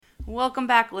Welcome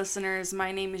back, listeners.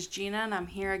 My name is Gina, and I'm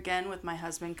here again with my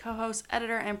husband, co-host,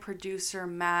 editor, and producer,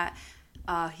 Matt.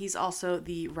 He's also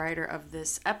the writer of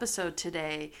this episode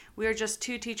today. We are just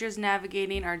two teachers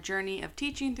navigating our journey of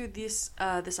teaching through this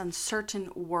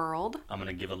uncertain world. I'm going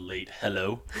to give a late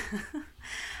hello.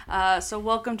 So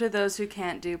welcome to Those Who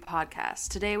Can't Do podcast.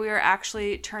 Today we are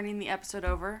actually turning the episode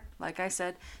over, like I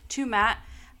said, to Matt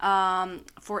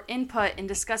for input in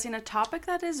discussing a topic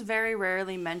that is very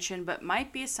rarely mentioned but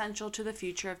might be essential to the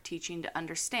future of teaching to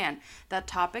understand. That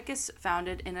topic is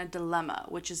founded in a dilemma,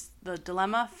 which is the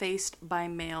dilemma faced by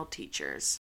male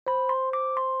teachers.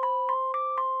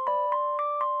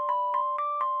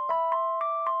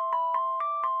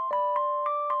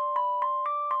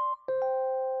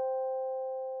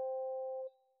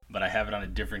 But I have it on a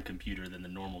different computer than the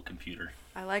normal computer.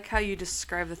 I like how you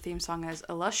describe the theme song as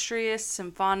illustrious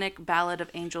symphonic ballad of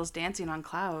angels dancing on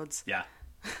clouds. Yeah,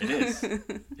 it is.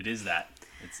 It is that.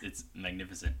 It's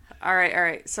magnificent. All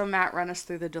right. So Matt, run us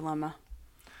through the dilemma.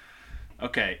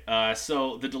 Okay,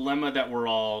 so the dilemma that we're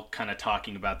all kind of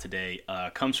talking about today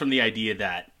comes from the idea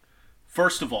that,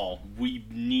 first of all, we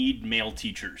need male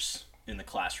teachers in the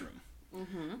classroom.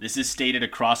 Mm-hmm. This is stated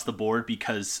across the board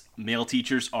because male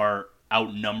teachers are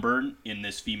outnumbered in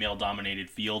this female-dominated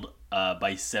field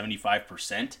by 75%.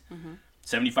 Mm-hmm.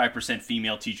 75%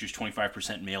 female teachers,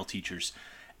 25% male teachers.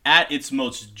 At its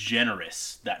most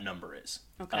generous, that number is.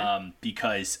 Okay.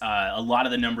 Because a lot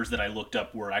of the numbers that I looked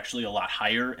up were actually a lot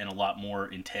higher and a lot more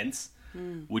intense,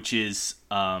 which is,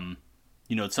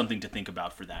 it's something to think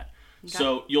about for that. Okay.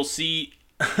 So you'll see...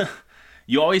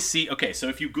 You always see... Okay, so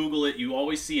if you Google it, you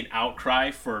always see an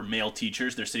outcry for male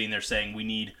teachers. They're sitting there saying, we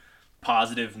need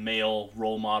positive male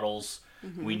role models.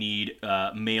 Mm-hmm. We need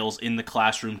males in the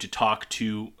classroom to talk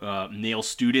to male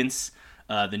students.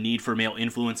 The need for male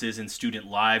influences in student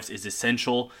lives is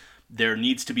essential. There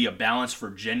needs to be a balance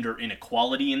for gender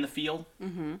inequality in the field,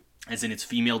 as in it's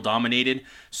female dominated.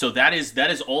 So that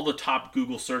is all the top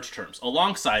Google search terms,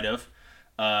 alongside of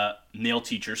male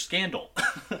teacher scandal.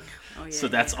 So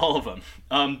that's all of them.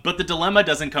 But the dilemma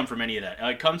doesn't come from any of that.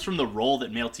 It comes from the role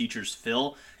that male teachers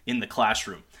fill in the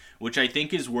classroom, which I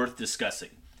think is worth discussing.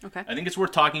 Okay. I think it's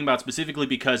worth talking about specifically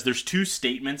because there's two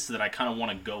statements that I kind of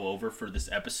want to go over for this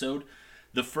episode.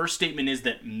 The first statement is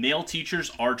that male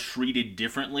teachers are treated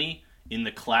differently in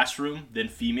the classroom than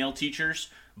female teachers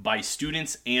by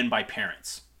students and by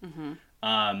parents,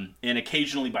 and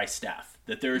occasionally by staff.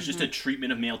 That there is just a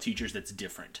treatment of male teachers that's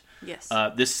different. Yes.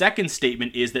 The second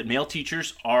statement is that male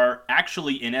teachers are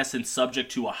actually, in essence,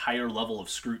 subject to a higher level of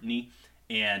scrutiny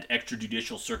and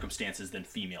extrajudicial circumstances than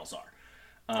females are.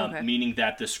 Meaning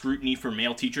that the scrutiny for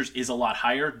male teachers is a lot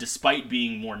higher, despite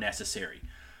being more necessary.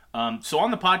 So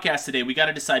on the podcast today, we got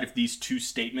to decide if these two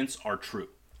statements are true.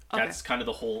 Okay. That's kind of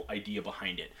the whole idea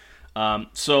behind it.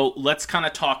 So let's kind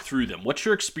of talk through them. What's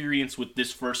your experience with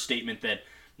this first statement that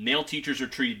male teachers are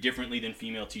treated differently than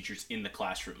female teachers in the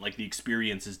classroom? Like the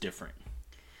experience is different.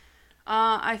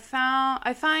 I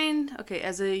find,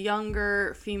 as a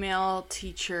younger female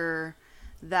teacher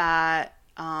that,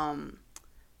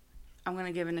 I'm going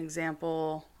to give an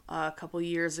example. A couple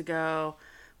years ago,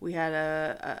 we had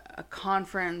a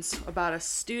conference about a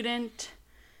student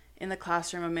in the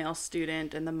classroom, a male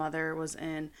student, and the mother was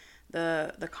in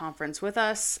the conference with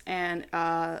us. And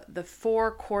the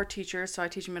four core teachers, so I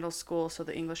teach middle school, so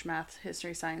the English, math,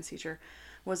 history, science teacher,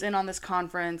 was in on this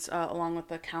conference along with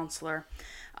the counselor.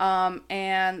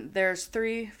 And there's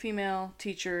three female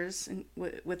teachers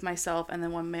with myself and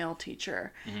then one male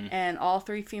teacher. Mm-hmm. And all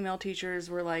three female teachers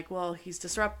were like, well, he's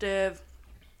disruptive.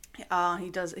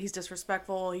 He's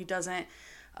disrespectful. He doesn't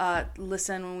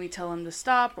listen when we tell him to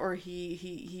stop, or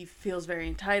he feels very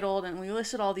entitled. And we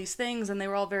listed all these things, and they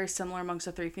were all very similar amongst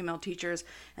the three female teachers.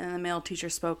 And then the male teacher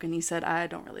spoke, and he said, I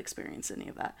don't really experience any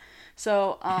of that.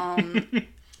 So,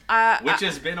 which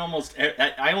has been almost...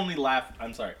 I only laugh...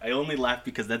 I'm sorry. I only laugh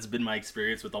because that's been my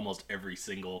experience with almost every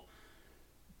single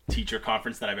teacher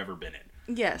conference that I've ever been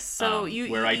in. Yes. So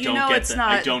where I don't get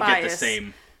the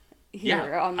same...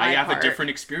 I have a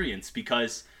different experience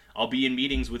because I'll be in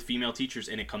meetings with female teachers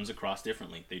and it comes across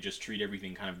differently. They just treat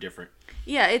everything kind of different.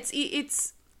 Yeah,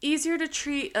 it's easier to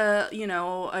treat a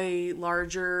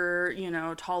larger,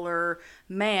 taller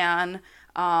man,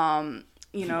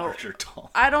 larger,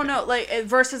 tall. I don't know,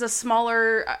 versus a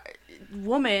smaller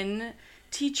woman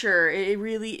teacher. It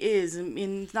really is. I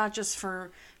mean, not just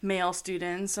for male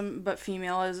students, but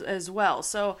female as well.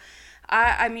 So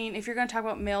I mean, if you're going to talk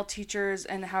about male teachers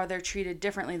and how they're treated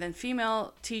differently than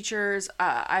female teachers,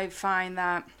 I find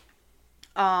that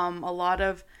a lot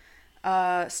of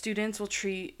students will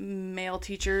treat male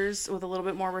teachers with a little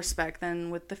bit more respect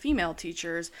than with the female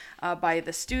teachers, by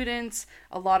the students,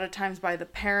 a lot of times by the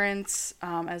parents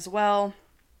as well,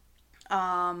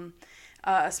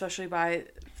 especially by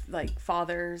like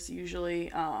fathers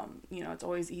usually. It's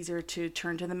always easier to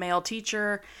turn to the male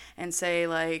teacher and say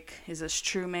like, is this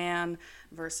true, man,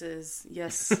 versus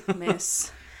yes,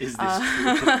 miss. Is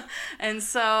this true? And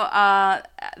so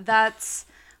that's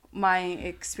my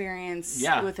experience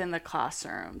within the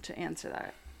classroom to answer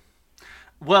that.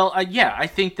 Well, I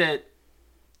think that,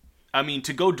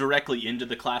 to go directly into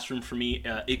the classroom for me,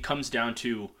 it comes down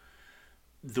to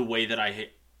the way that I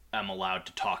am allowed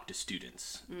to talk to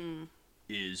students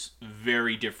is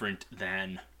very different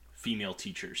than female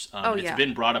teachers. It's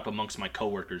been brought up amongst my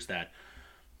coworkers that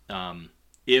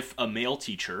if a male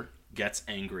teacher gets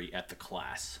angry at the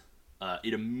class,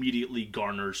 it immediately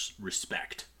garners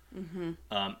respect. Mm-hmm.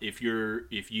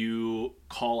 If you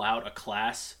call out a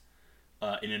class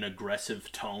in an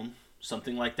aggressive tone,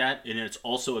 something like that, and it's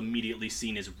also immediately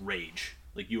seen as rage,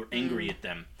 like you're angry at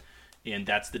them, and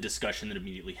that's the discussion that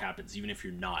immediately happens, even if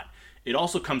you're not. It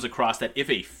also comes across that if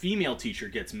a female teacher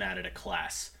gets mad at a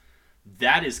class,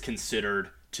 that is considered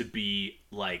to be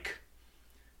like,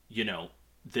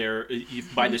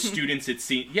 by the students it's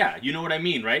seen, you know what I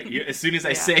mean, right? As soon as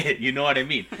I say it, you know what I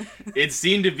mean. It's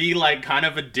seen to be like kind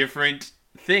of a different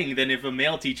thing than if a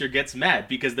male teacher gets mad,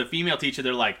 because the female teacher,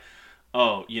 they're like,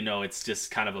 oh, it's just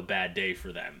kind of a bad day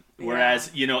for them.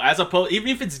 Whereas, as opposed, even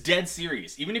if it's dead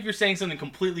serious, even if you're saying something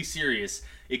completely serious,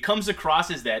 it comes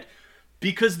across as that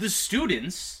because the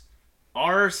students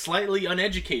are slightly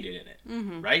uneducated in it,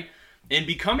 right? And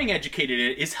becoming educated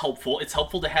in it is helpful. It's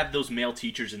helpful to have those male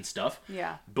teachers and stuff.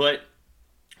 Yeah. But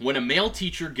when a male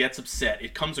teacher gets upset,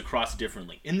 it comes across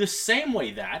differently. In the same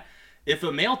way that if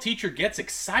a male teacher gets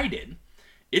excited,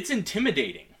 it's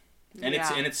intimidating. And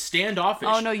it's standoffish.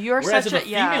 Oh no, you're Whereas such if a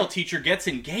female teacher gets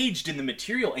engaged in the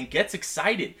material and gets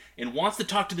excited and wants to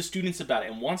talk to the students about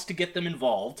it and wants to get them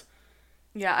involved,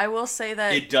 I will say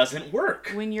that it doesn't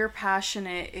work. When you're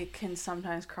passionate, it can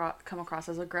sometimes come across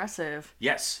as aggressive.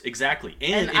 Yes, exactly.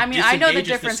 And I know the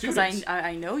difference because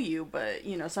I know you, but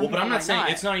some. Well, but I'm not saying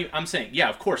it's not. I'm saying,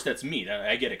 of course, that's me.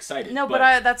 I get excited. No,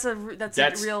 but that's a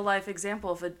real life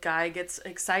example. If a guy gets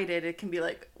excited, it can be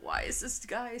like, why is this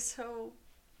guy so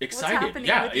excited?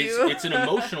 It's an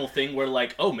emotional thing where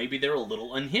like, oh, maybe they're a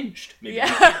little unhinged. Maybe you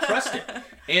can't trust it,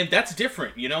 and that's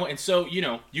different, And so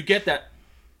you get that.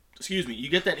 You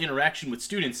get that interaction with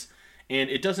students, and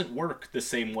it doesn't work the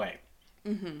same way.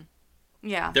 Mm-hmm.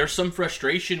 Yeah. There's some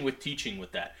frustration with teaching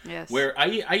with that. Yes. Where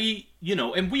I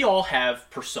and we all have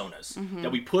personas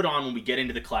that we put on when we get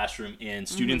into the classroom, and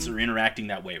students are interacting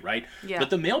that way, right? Yeah.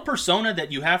 But the male persona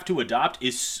that you have to adopt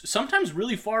is sometimes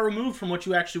really far removed from what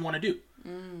you actually want to do,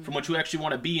 from what you actually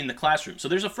want to be in the classroom. So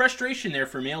there's a frustration there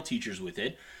for male teachers with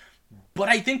it. But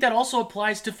I think that also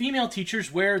applies to female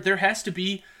teachers, where there has to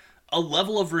be a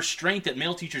level of restraint that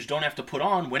male teachers don't have to put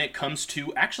on when it comes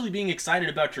to actually being excited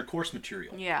about your course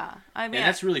material. Yeah. And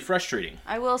that's really frustrating.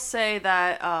 I will say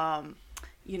that,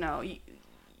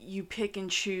 you pick and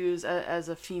choose as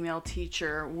a female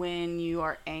teacher when you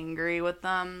are angry with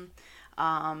them.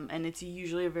 And it's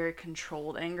usually a very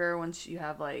controlled anger once you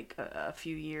have like a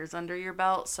few years under your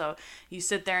belt. So you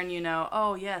sit there and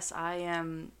oh yes, I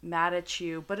am mad at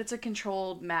you, but it's a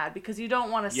controlled mad because you don't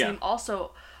want to seem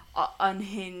also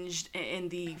unhinged in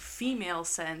the female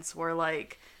sense where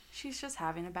like she's just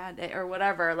having a bad day or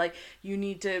whatever. Like you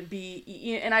need to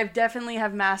be, and I've definitely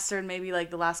have mastered maybe like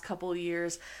the last couple of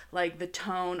years, like the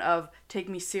tone of take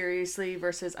me seriously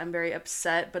versus I'm very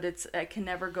upset, but I can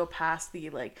never go past the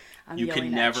like I'm you yelling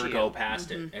can never at you. Go past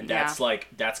it, and that's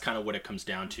kind of what it comes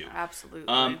down to.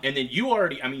 Absolutely. And then you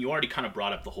already kind of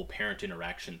brought up the whole parent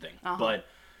interaction thing, but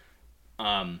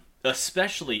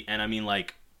especially, and I mean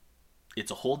like. It's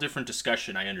a whole different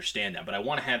discussion, I understand that, but I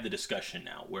want to have the discussion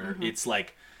now where it's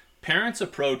like parents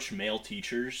approach male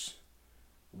teachers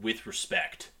with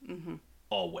respect,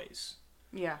 always.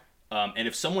 Yeah. And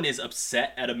if someone is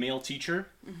upset at a male teacher,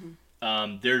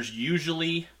 there's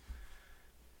usually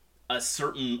a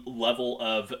certain level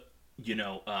of,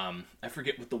 I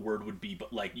forget what the word would be,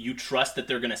 but like you trust that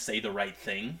they're going to say the right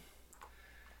thing.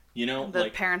 The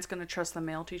parent's going to trust the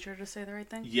male teacher to say the right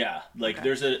thing? Yeah. Like,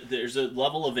 there's a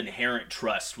level of inherent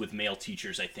trust with male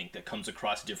teachers, I think, that comes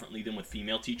across differently than with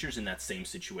female teachers in that same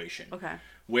situation. Okay.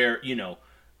 Where,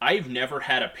 I've never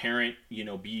had a parent,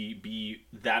 be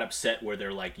that upset where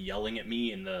they're, like, yelling at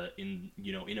me in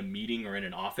a meeting or in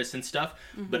an office and stuff.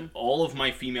 But all of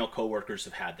my female coworkers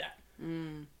have had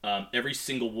that. Every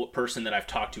single person that I've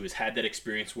talked to has had that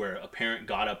experience where a parent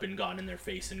got up and got in their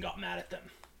face and got mad at them.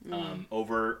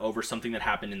 over something that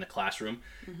happened in the classroom.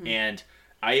 And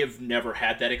I have never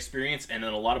had that experience, and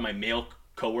then a lot of my male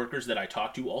coworkers that I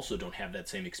talk to also don't have that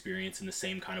same experience in the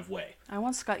same kind of way. I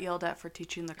once got yelled at for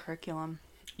teaching the curriculum.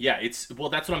 Yeah, well,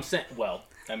 that's what I'm saying. Well,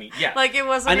 I mean, yeah. Like, it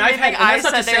wasn't anything I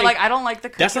said. They were like, I don't like the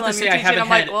curriculum that's not to say you're I teaching. haven't I'm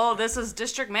had, like, well, this is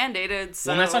district mandated,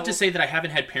 so... Well, that's not to say that I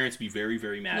haven't had parents be very,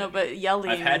 very mad at me. but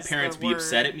yelling I've had is parents the be word.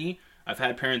 upset at me. I've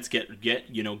had parents get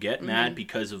mad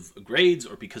because of grades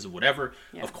or because of whatever.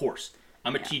 Yeah. Of course.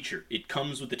 I'm a teacher. It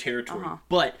comes with the territory.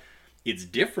 But it's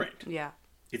different. Yeah.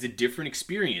 It's a different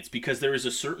experience because there is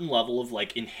a certain level of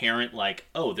like inherent like,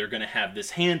 oh, they're going to have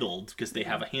this handled because they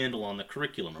have a handle on the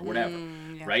curriculum or whatever,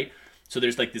 right? So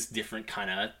there's like this different kind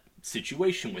of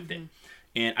situation with it.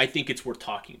 And I think it's worth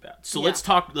talking about. So let's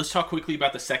talk quickly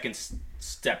about the second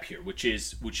step here, which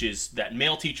is that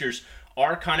male teachers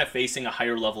are kind of facing a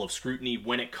higher level of scrutiny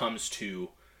when it comes to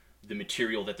the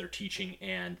material that they're teaching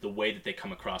and the way that they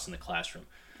come across in the classroom.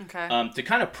 Okay. To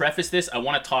kind of preface this, I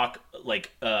want to talk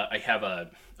like I have a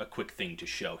quick thing to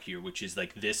show here, which is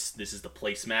like this is the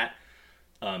placemat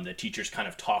that teachers kind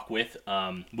of talk with,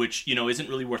 which isn't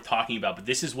really worth talking about, but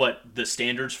this is what the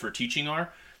standards for teaching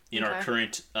are in our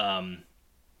current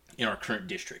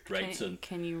district, right?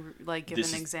 Can you like give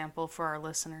an example for our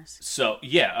listeners? So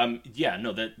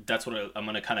that's what I'm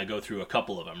going to kind of go through a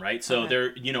couple of them, right? So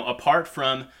they're apart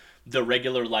from the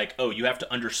regular like, oh, you have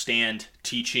to understand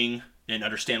teaching and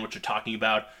understand what you're talking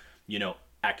about,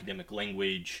 academic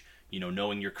language,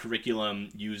 knowing your curriculum,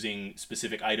 using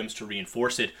specific items to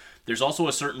reinforce it. There's also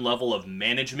a certain level of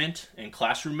management and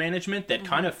classroom management that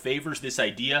kind of favors this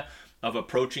idea of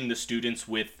approaching the students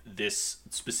with this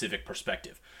specific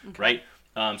perspective, right?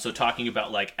 So talking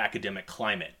about like academic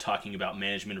climate, talking about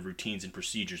management of routines and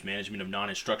procedures, management of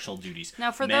non-instructional duties,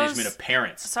 now for management of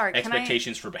parents,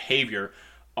 expectations for behavior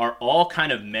are all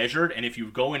kind of measured. And if you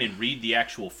go in and read the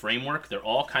actual framework, they're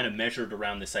all kind of measured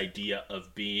around this idea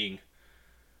of being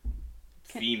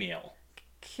female.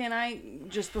 Can I,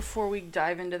 just before we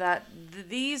dive into that,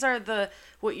 these are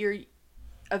what you're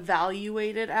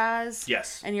evaluated as.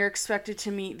 Yes. And you're expected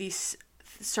to meet these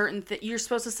certain you're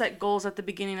supposed to set goals at the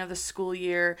beginning of the school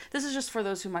year. This is just for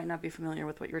those who might not be familiar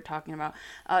with what you're talking about.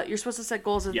 You're supposed to set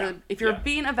goals if you're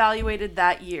being evaluated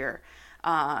that year.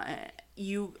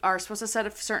 You are supposed to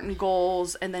set certain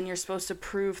goals, and then you're supposed to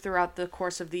prove throughout the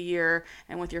course of the year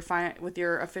and with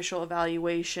your official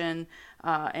evaluation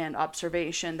and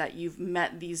observation that you've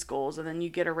met these goals, and then you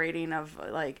get a rating of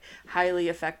like highly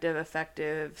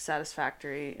effective,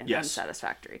 satisfactory, and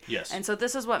unsatisfactory. Yes. And so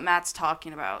this is what Matt's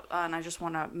talking about, and I just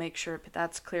want to make sure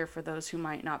that's clear for those who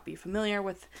might not be familiar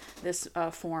with this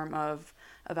form of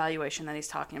evaluation that he's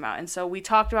talking about. And so we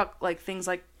talked about like things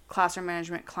like classroom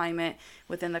management, climate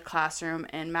within the classroom,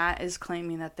 and Matt is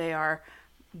claiming that they are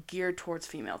geared towards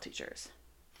female teachers.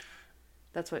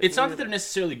 That's what it's not that they're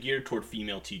necessarily geared toward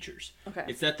female teachers. Okay.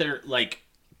 It's that they're like,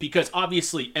 because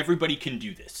obviously everybody can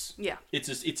do this. Yeah. It's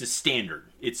a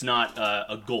standard. It's not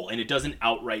a goal, and it doesn't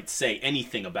outright say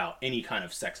anything about any kind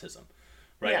of sexism,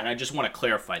 right? Yeah. And I just want to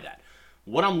clarify that.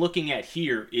 What I'm looking at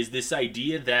here is this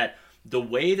idea that the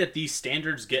way that these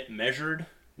standards get measured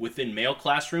within male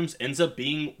classrooms ends up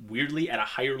being weirdly at a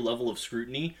higher level of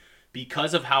scrutiny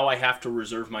because of how I have to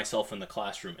reserve myself in the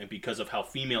classroom and because of how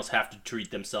females have to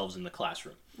treat themselves in the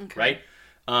classroom, right?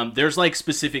 There's like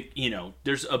specific,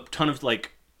 there's a ton of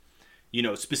like,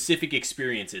 specific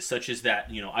experiences such as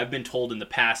that, I've been told in the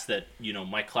past that,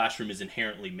 my classroom is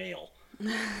inherently male.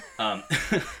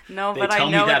 No, but I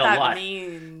know what that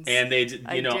means. And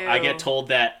I get told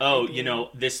that,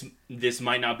 this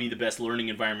might not be the best learning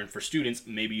environment for students.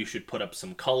 Maybe you should put up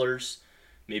some colors.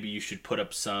 Maybe you should put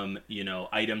up some,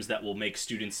 items that will make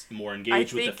students more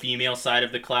engaged with the female side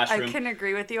of the classroom. I can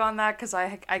agree with you on that because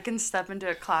I can step into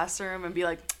a classroom and be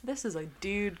like, this is a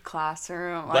dude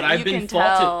classroom. But I've been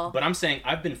faulted. But I'm saying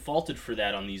I've been faulted for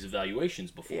that on these evaluations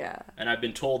before. Yeah. And I've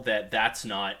been told that that's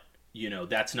not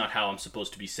how I'm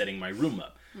supposed to be setting my room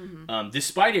up.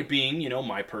 Despite it being,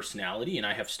 my personality, and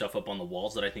I have stuff up on the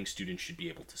walls that I think students should be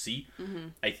able to see.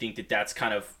 I think that's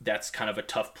kind of a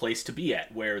tough place to be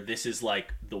at, where this is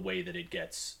like the way that it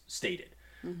gets stated,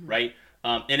 right?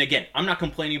 And again, I'm not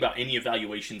complaining about any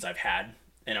evaluations I've had,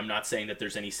 and I'm not saying that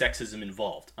there's any sexism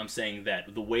involved. I'm saying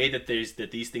that the way that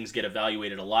these things get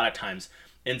evaluated a lot of times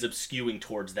ends up skewing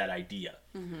towards that idea.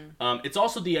 It's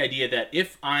also the idea that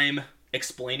if I'm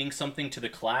explaining something to the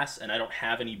class and I don't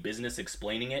have any business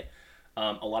explaining it,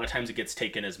 a lot of times it gets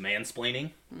taken as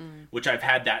mansplaining, which I've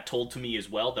had that told to me as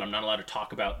well, that I'm not allowed to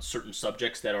talk about certain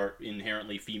subjects that are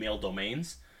inherently female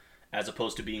domains as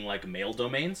opposed to being like male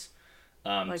domains.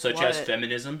 Like such what? as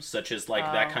feminism, such as like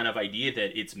that kind of idea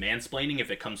that it's mansplaining if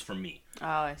it comes from me. Oh,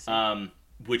 I see.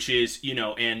 Which is,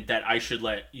 and that I should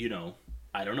let,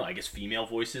 I don't know, I guess female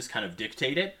voices kind of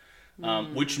dictate it,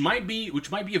 which might be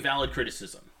a valid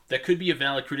criticism. That could be a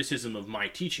valid criticism of my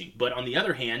teaching. But on the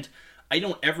other hand, I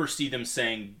don't ever see them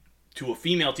saying to a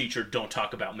female teacher, don't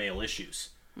talk about male issues.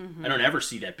 I don't ever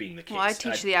see that being the case. Well, I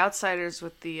teach the outsiders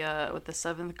with the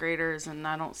 7th graders, and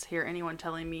I don't hear anyone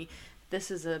telling me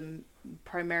this is a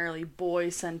primarily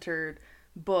boy-centered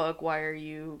book. Why are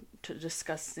you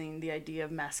discussing the idea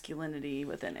of masculinity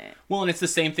within it? Well, and it's the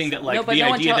same thing that, like, no, but the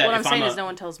no idea one that what if I'm saying I'm is no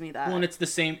one tells me that. Well, and it's the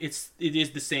same. It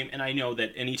is the same. And I know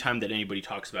that anytime that anybody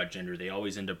talks about gender, they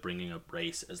always end up bringing up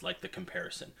race as like the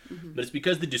comparison. But it's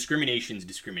because the discrimination is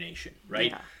discrimination,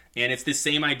 right? Yeah. And it's the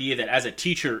same idea that as a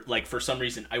teacher, like, for some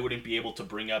reason, I wouldn't be able to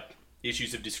bring up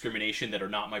issues of discrimination that are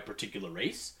not my particular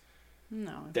race.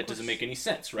 No, that doesn't make any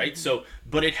sense, right? So,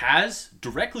 but it has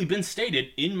directly been stated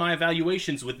in my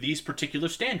evaluations with these particular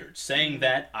standards, saying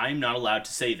that I'm not allowed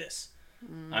to say this.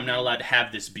 I'm not allowed to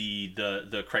have this be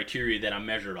the criteria that I'm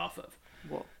measured off of.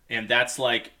 Whoa. And that's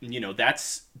like,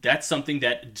 that's something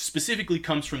that specifically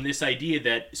comes from this idea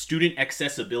that student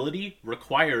accessibility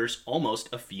requires almost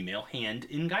a female hand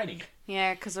in guiding it.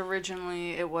 Yeah, because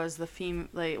originally it was the female,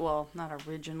 well, not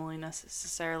originally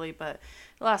necessarily, but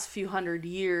the last few hundred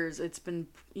years, it's been,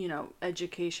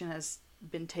 education has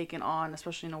been taken on,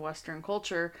 especially in a Western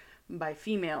culture, by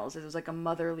females. It was like a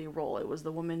motherly role. It was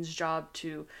the woman's job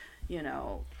to,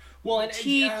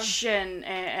 teach, and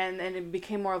it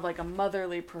became more of like a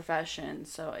motherly profession.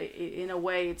 So in a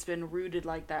way, it's been rooted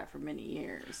like that for many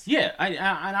years. Yeah,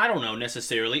 I don't know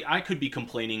necessarily. I could be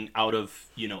complaining out of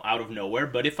nowhere,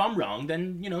 but if I'm wrong,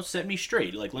 then set me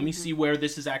straight. Like, let me see where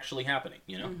this is actually happening.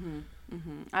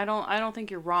 I don't think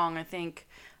you're wrong. I think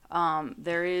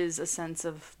there is a sense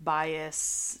of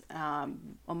bias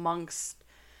amongst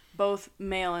both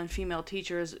male and female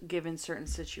teachers given certain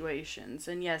situations.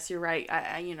 And yes, you're right.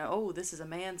 This is a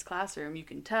man's classroom. You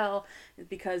can tell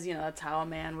because, that's how a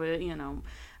man would,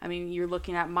 you're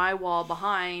looking at my wall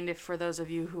behind, if for those of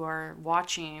you who are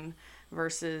watching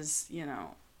versus,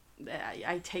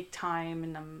 I take time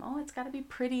and it's got to be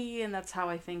pretty, and that's how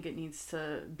I think it needs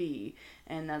to be,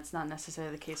 and that's not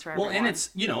necessarily the case for everyone. Well, and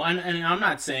it's and I'm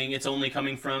not saying it's only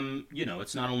coming from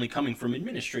it's not only coming from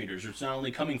administrators, or it's not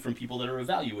only coming from people that are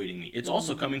evaluating me. It's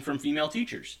also coming from female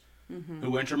teachers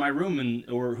who enter my room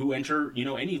or who enter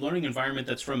any learning environment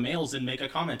that's from males and make a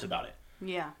comment about it.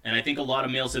 Yeah. And I think a lot of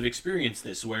males have experienced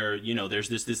this, where there's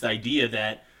this idea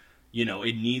that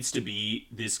it needs to be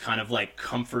this kind of like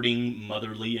comforting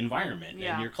motherly environment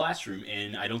in your classroom,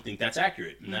 and I don't think that's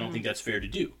accurate, and I don't think that's fair to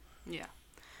do. Yeah.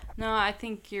 No, I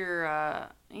think you're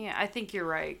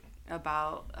right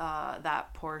about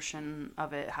that portion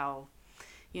of it, how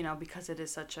because it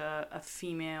is such a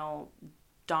female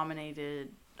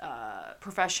dominated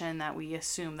profession, that we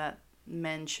assume that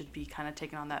men should be kind of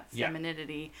taking on that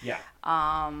femininity. Yeah.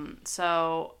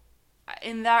 So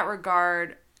in that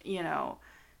regard,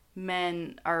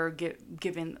 men are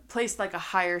placed like a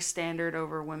higher standard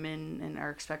over women and are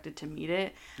expected to meet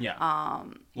it. Yeah.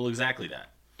 Well, exactly that.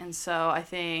 And so I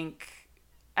think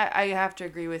I have to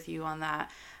agree with you on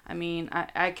that. I mean,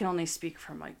 I can only speak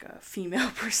from like a female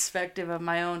perspective of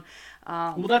my own.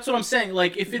 Well, that's what I'm saying.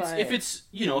 Like, if it's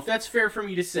if that's fair for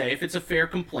me to say, if it's a fair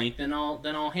complaint, then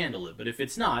I'll handle it. But if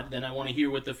it's not, then I want to hear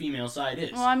what the female side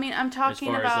is. Well, I mean, I'm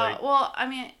talking about.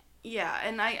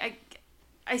 And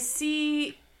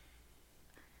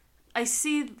I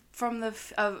see from a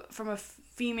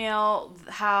female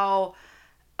how,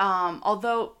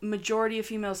 although majority of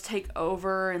females take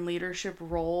over in leadership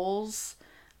roles,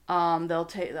 they'll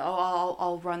take.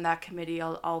 I'll run that committee.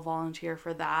 I'll volunteer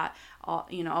for that.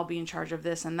 I'll be in charge of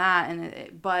this and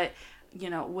that. But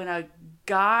when a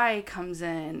guy comes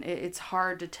in, it's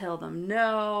hard to tell them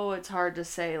no. It's hard to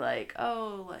say it's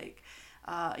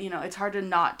hard to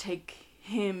not take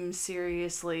him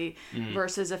seriously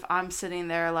versus if I'm sitting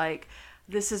there like,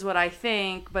 this is what I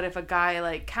think, but if a guy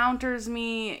like counters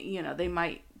me, they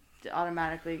might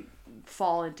automatically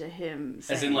fall into him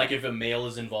saying, as in, like, if a male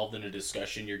is involved in a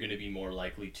discussion, you're going to be more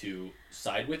likely to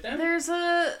side with them?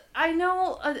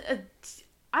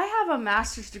 I have a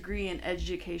master's degree in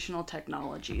educational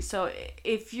technology, so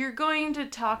if you're going to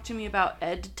talk to me about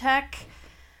ed tech,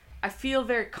 I feel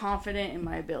very confident in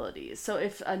my abilities. So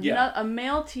if a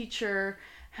male teacher,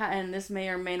 and this may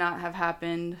or may not have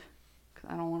happened,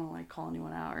 because I don't want to like call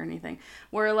anyone out or anything,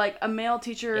 where like a male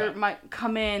teacher might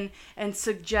come in and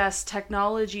suggest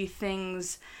technology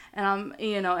things, and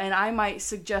and I might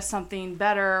suggest something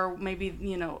better,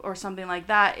 maybe or something like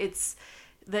that.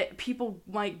 that people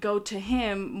might go to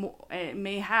him,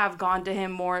 may have gone to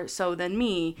him more so than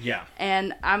me. Yeah.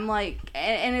 And I'm like,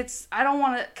 and it's, I don't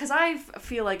want to, because I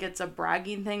feel like it's a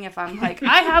bragging thing if I'm like,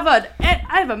 I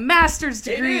have a master's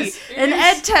degree in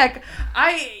ed tech.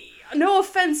 No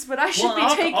offense, but I should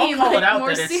be taking like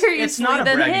more seriously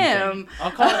than him.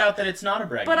 I'll call it out that it's not a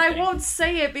bragging thing. But I won't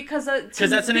say it because that's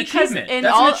an achievement. That's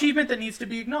an achievement that needs to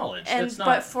be acknowledged.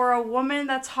 But for a woman,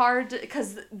 that's hard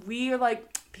because we are like,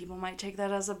 people might take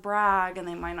that as a brag and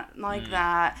they might not like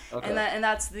that. Okay. And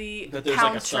that's the that there's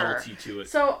counter. Like a subtlety to it.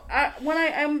 So when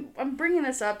I'm bringing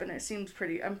this up, and it seems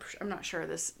pretty, I'm not sure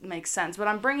this makes sense, but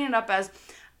I'm bringing it up as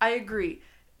I agree.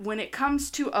 When it comes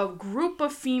to a group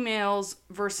of females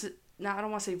versus, now I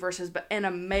don't want to say versus, but in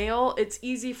a male, it's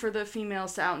easy for the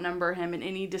females to outnumber him in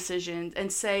any decisions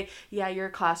and say, yeah, your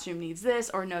classroom needs this,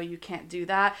 or no, you can't do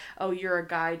that. Oh, you're a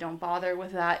guy, don't bother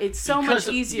with that. It's so much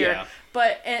easier. Yeah.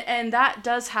 But, and that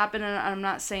does happen, and I'm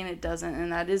not saying it doesn't,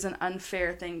 and that is an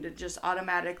unfair thing to just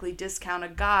automatically discount a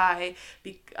guy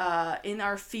in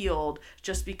our field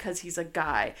just because he's a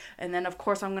guy. And then, of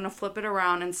course, I'm going to flip it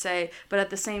around and say, but at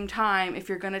the same time, if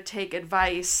you're going to take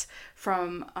advice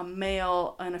from a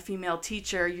male and a female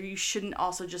teacher, you shouldn't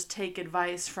also just take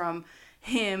advice from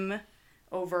him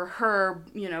over her,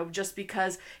 just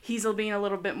because he's being a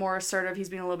little bit more assertive, he's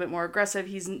being a little bit more aggressive,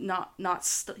 he's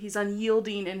he's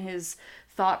unyielding in his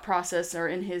thought process or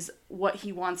in his what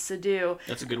he wants to do.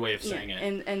 That's a good way of saying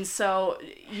it. And so,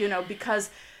 because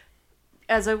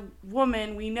as a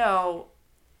woman, we know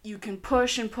you can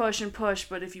push and push and push,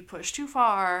 but if you push too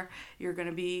far, you're going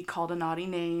to be called a naughty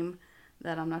name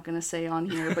that I'm not going to say on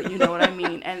here, but you know what I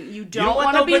mean. And you don't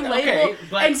want to be labeled.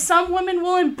 Okay, and some women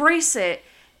will embrace it.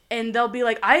 And they'll be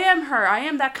like, I am her. I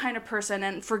am that kind of person,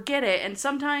 and forget it. And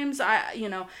sometimes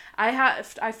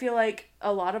I feel like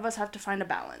a lot of us have to find a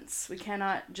balance. We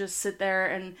cannot just sit there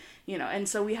and, and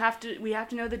so we have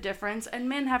to know the difference, and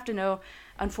men have to know,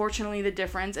 unfortunately, the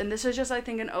difference. And this is just, I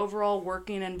think, an overall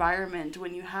working environment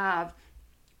when you have,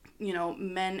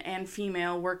 men and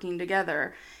female working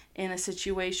together in a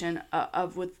situation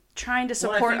with trying to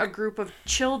support a group of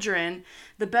children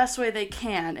the best way they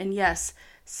can. And yes,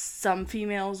 some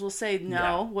females will say,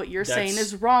 no, what you're saying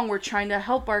is wrong. We're trying to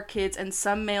help our kids. And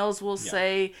some males will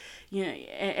say,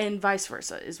 and vice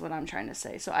versa is what I'm trying to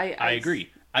say. So I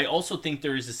agree. I also think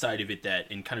there is a side of it that,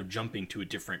 in kind of jumping to a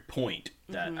different point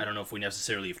that I don't know if we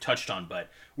necessarily have touched on, but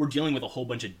we're dealing with a whole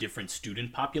bunch of different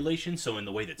student populations. So in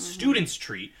the way that students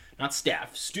treat, not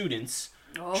staff, students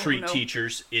treat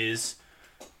teachers is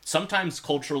sometimes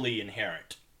culturally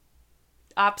inherent.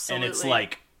 Absolutely. And it's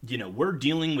like, we're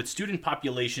dealing with student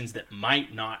populations that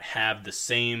might not have the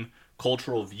same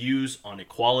cultural views on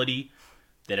equality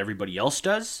that everybody else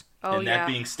does. That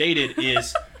being stated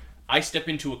is, I step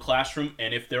into a classroom,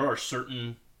 and if there are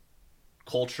certain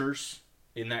cultures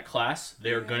in that class,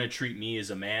 they're going to treat me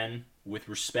as a man with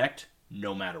respect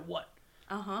no matter what.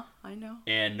 I know.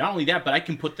 And not only that, but I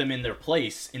can put them in their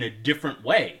place in a different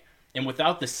way and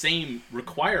without the same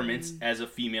requirements as a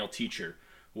female teacher.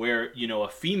 Where, a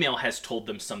female has told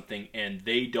them something and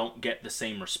they don't get the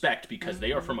same respect because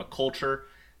they are from a culture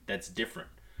that's different.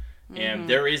 And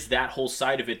there is that whole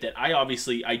side of it that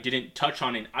I didn't touch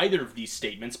on in either of these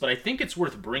statements, but I think it's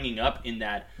worth bringing up in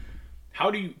that,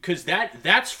 because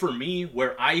that's for me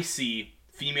where I see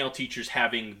female teachers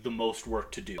having the most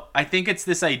work to do. I think it's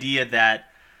this idea that,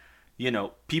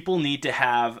 people need to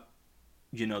have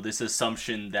this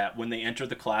assumption that when they enter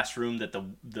the classroom that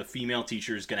the female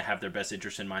teacher is going to have their best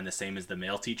interest in mind the same as the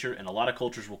male teacher. And a lot of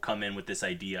cultures will come in with this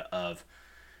idea of,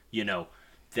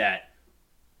 that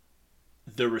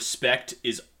the respect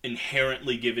is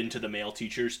inherently given to the male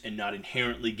teachers and not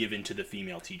inherently given to the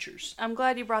female teachers. I'm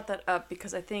glad you brought that up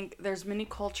because I think there's many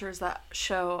cultures that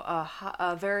show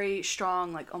a very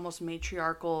strong, like almost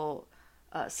matriarchal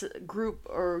group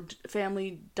or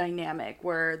family dynamic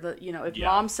where if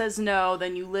mom says no,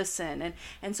 then you listen,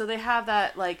 and so they have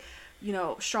that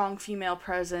strong female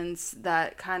presence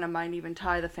that kind of might even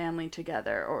tie the family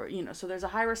together, or so there's a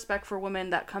high respect for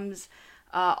women that comes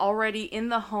already in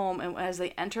the home, and as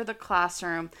they enter the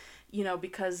classroom,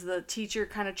 because the teacher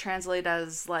kind of translate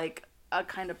as like a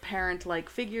kind of parent-like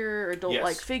figure or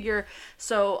adult-like figure.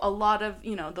 So a lot of,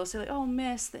 they'll say like, oh,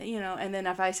 miss, and then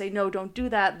if I say, no, don't do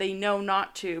that, they know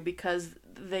not to because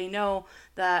they know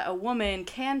that a woman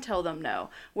can tell them no.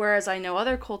 Whereas I know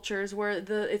other cultures where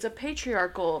it's a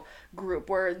patriarchal group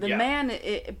where the man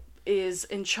is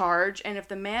in charge, and if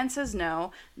the man says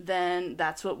no, then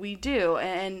that's what we do.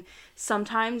 And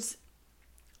sometimes,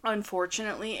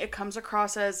 unfortunately, it comes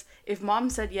across as if mom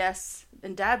said yes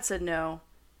and dad said no,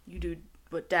 you do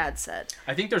what Dad said.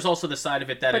 I think there's also the side of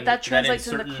it that, but that translates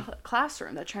in the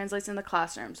classroom. That translates in the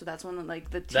classroom. So that's when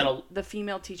like the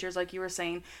female teachers, like you were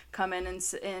saying, come in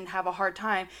and have a hard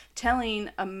time telling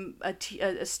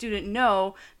a student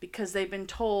no because they've been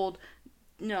told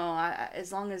no.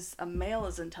 As long as a male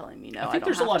isn't telling me no, I think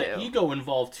there's a lot of ego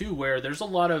involved too, where there's a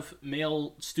lot of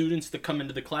male students that come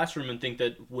into the classroom and think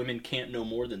that women can't know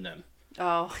more than them.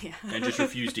 Oh, yeah. And just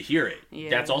refuse to hear it. Yeah.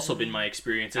 That's also been my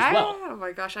experience as well. Oh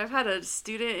my gosh, I've had a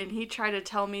student and he tried to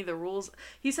tell me the rules.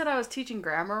 He said I was teaching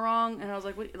grammar wrong, and I was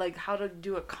like, what, like how to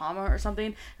do a comma or something.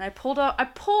 And I pulled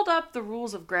up the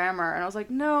rules of grammar, and I was like,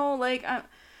 no, like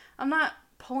I'm not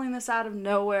pulling this out of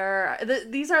nowhere.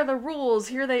 These are the rules.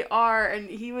 Here they are. And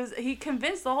he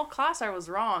convinced the whole class I was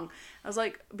wrong. I was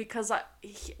like, because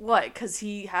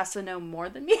he has to know more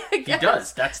than me, I guess. He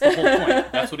does. That's the whole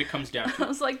point. That's what it comes down to. I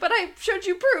was like, but I showed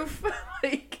you proof.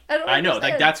 Like, I know.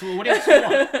 Like, that's what else do you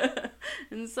want?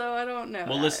 And so I don't know.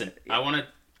 Well, listen, yeah. I want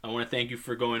to thank you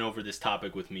for going over this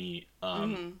topic with me. I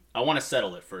want to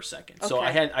settle it for a second. Okay. So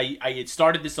I had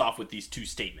started this off with these two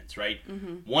statements, right?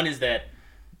 Mm-hmm. One is that,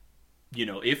 you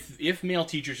know, if male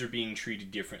teachers are being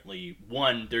treated differently,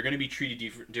 one, they're going to be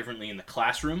treated differently in the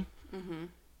classroom. Mm-hmm.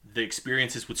 The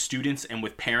experiences with students and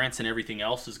with parents and everything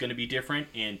else is going to be different.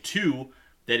 And two,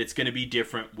 that it's going to be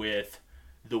different with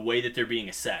the way that they're being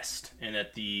assessed, and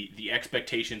that the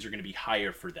expectations are going to be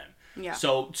higher for them. Yeah.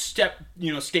 So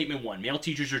statement one, male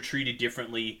teachers are treated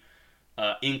differently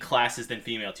in classes than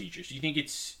female teachers. You think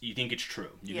it's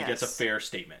true? You think that's a fair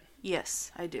statement?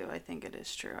 Yes, I do. I think it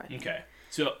is true. Okay.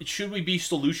 So should we be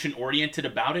solution-oriented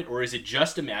about it, or is it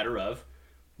just a matter of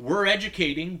we're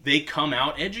educating, they come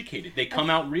out educated. They come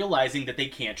out realizing that they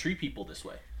can't treat people this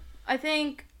way? I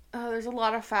think there's a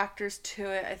lot of factors to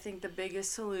it. I think the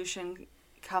biggest solution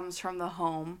comes from the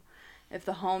home. If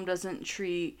the home doesn't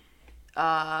treat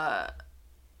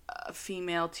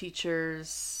female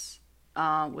teachers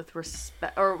with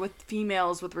respect, or with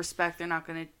females with respect, they're not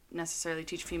going to necessarily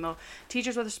teach female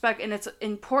teachers with respect. And it's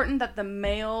important that the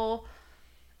male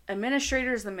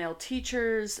administrators, the male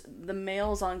teachers, the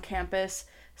males on campus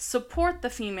support the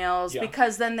females,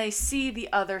 because then they see the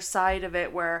other side of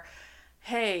it where,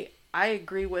 hey, I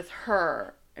agree with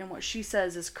her and what she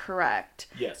says is correct.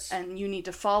 Yes. And you need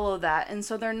to follow that. And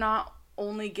so they're not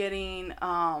only getting,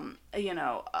 a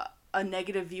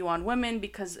negative view on women,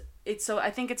 because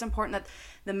I think it's important that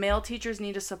the male teachers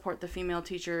need to support the female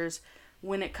teachers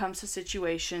when it comes to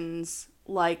situations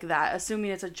like that,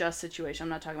 assuming it's a just situation. I'm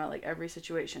not talking about like every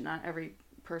situation. Not every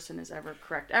person is ever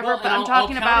correct ever, well, but I'm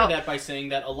talking I'll about that by saying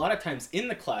that a lot of times in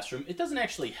the classroom, it doesn't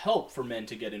actually help for men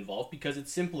to get involved, because it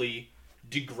simply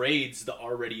degrades the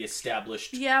already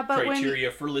established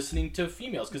criteria for listening to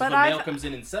females. Because if a male comes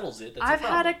in and settles it, that's a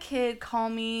problem. I've had a kid call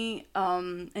me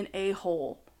an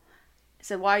a-hole. I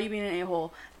said, why are you being an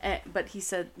a-hole? But he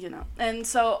said, And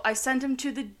so I sent him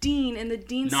to the dean, and the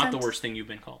dean Not the worst thing you've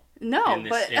been called. No, in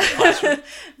a classroom.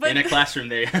 In a classroom,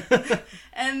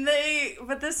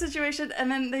 but this situation,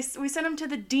 and then we sent him to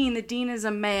the dean. The dean is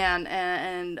a man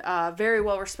and very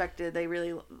well respected. They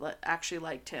really actually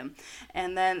liked him.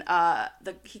 And then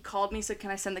he called me, said, "Can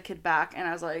I send the kid back?" And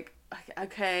I was like,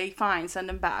 "Okay, fine, send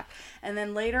him back." And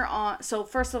then later on, so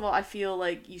first of all, I feel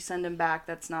like you send him back.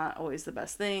 That's not always the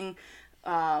best thing.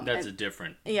 That's a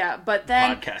different but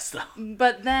then podcast though.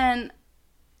 But then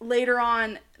later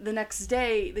on, the next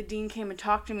day, the dean came and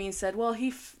talked to me and said, well,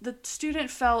 the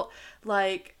student felt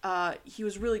like he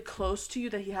was really close to you,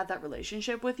 that he had that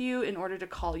relationship with you in order to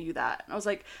call you that. And I was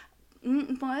like,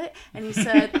 what? And he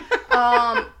said,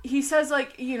 he says,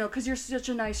 like, because you're such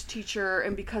a nice teacher,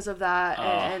 and because of that,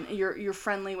 and you're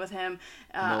friendly with him.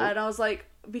 Nope. And I was like,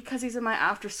 because he's in my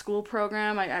after school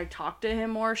program, I talk to him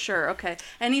more. Sure. Okay.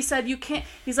 And he said,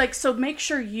 he's like, so make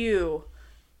sure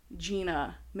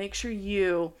Gina, make sure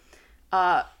you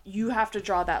have to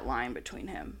draw that line between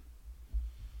him.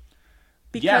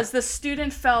 Because the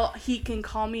student felt he can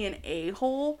call me an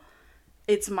a-hole,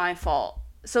 it's my fault.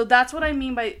 So that's what I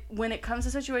mean by, when it comes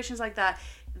to situations like that,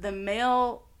 the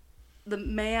man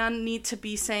needs to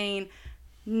be saying,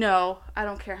 no, I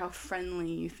don't care how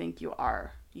friendly you think you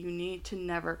are. You need to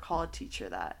never call a teacher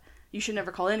that. You should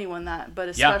never call anyone that, but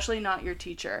especially not your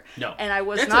teacher. No. And I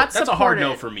was not supported. That's a hard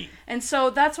no for me. And so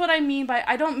that's what I mean by,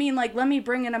 I don't mean like, let me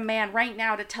bring in a man right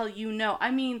now to tell you no.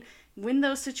 I mean, when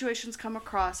those situations come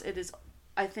across,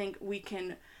 I think we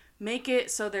can make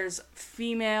it so there's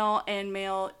female and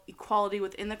male equality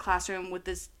within the classroom with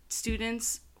the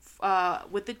students,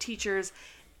 with the teachers.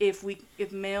 If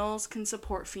males can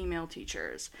support female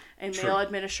teachers and male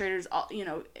administrators,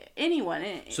 anyone,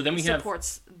 so then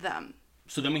supports them.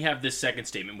 So then we have this second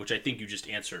statement, which I think you just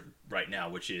answered right now,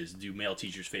 which is, do male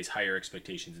teachers face higher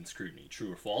expectations and scrutiny?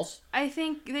 True or false? I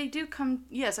think they do come.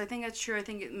 Yes, I think that's true. I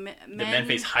think Men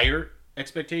face higher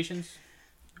expectations.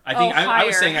 I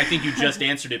was saying I think you just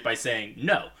answered it by saying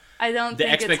no. I don't. The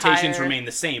think expectations it's higher. remain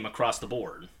the same across the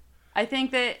board. I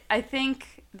think there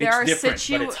it's are different,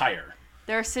 but it's higher.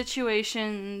 There are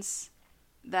situations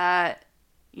that,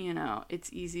 you know,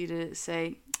 it's easy to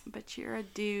say, but you're a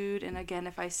dude. And again,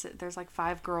 if there's like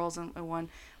 5 girls and one,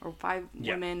 or 5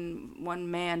 women,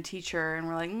 1 man teacher, and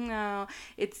we're like, no,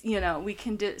 it's, you know, we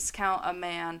can discount a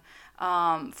man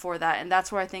for that. And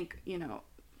that's where I think, you know,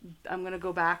 I'm going to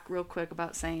go back real quick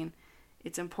about saying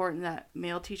it's important that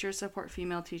male teachers support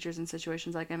female teachers in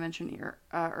situations like I mentioned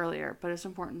earlier. But it's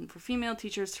important for female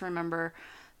teachers to remember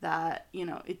that, you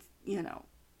know, it's, you know,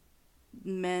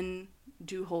 men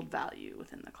do hold value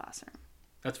within the classroom.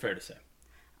 That's fair to say.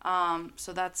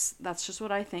 So that's just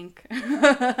what I think.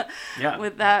 Yeah.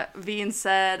 With that being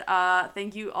said,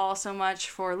 thank you all so much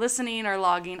for listening or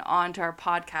logging on to our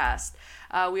podcast.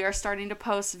 We are starting to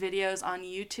post videos on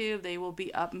YouTube. They will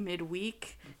be up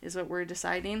midweek, is what we're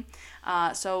deciding.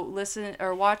 So listen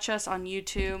or watch us on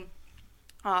YouTube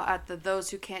at the Those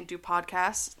Who Can't Do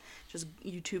podcast. Just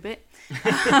YouTube it.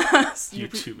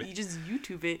 YouTube it. You just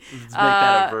YouTube it. Let's make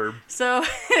that a verb. So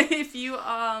if you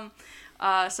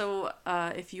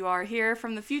if you are here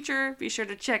from the future, be sure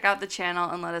to check out the channel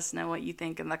and let us know what you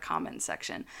think in the comment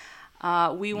section.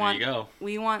 We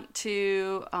want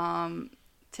to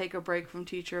take a break from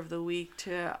Teacher of the Week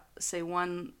to say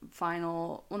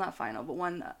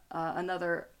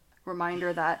another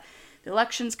reminder that the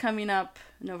election's coming up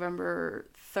November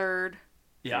 3rd.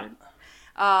 Yeah.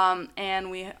 And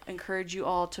we encourage you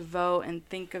all to vote and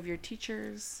think of your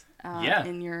teachers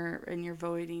in your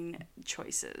voting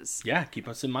choices. Yeah, keep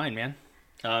us in mind, man.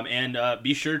 And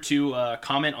be sure to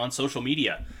comment on social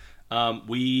media.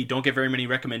 We don't get very many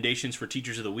recommendations for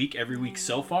Teachers of the Week every week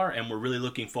so far, and we're really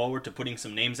looking forward to putting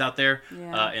some names out there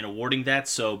and awarding that.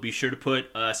 So be sure to put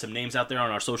some names out there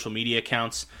on our social media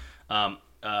accounts.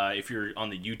 If you're on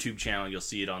the YouTube channel, you'll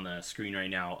see it on the screen right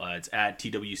now. It's at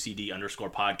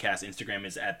TWCD_podcast. Instagram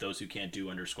is at Those Who Can't Do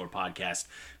 _podcast.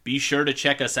 Be sure to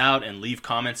check us out and leave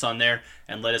comments on there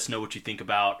and let us know what you think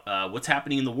about what's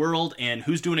happening in the world and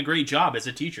who's doing a great job as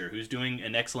a teacher, who's doing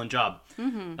an excellent job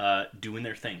doing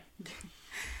their thing.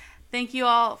 Thank you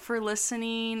all for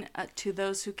listening to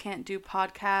Those Who Can't Do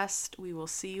podcast. We will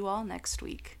see you all next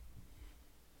week.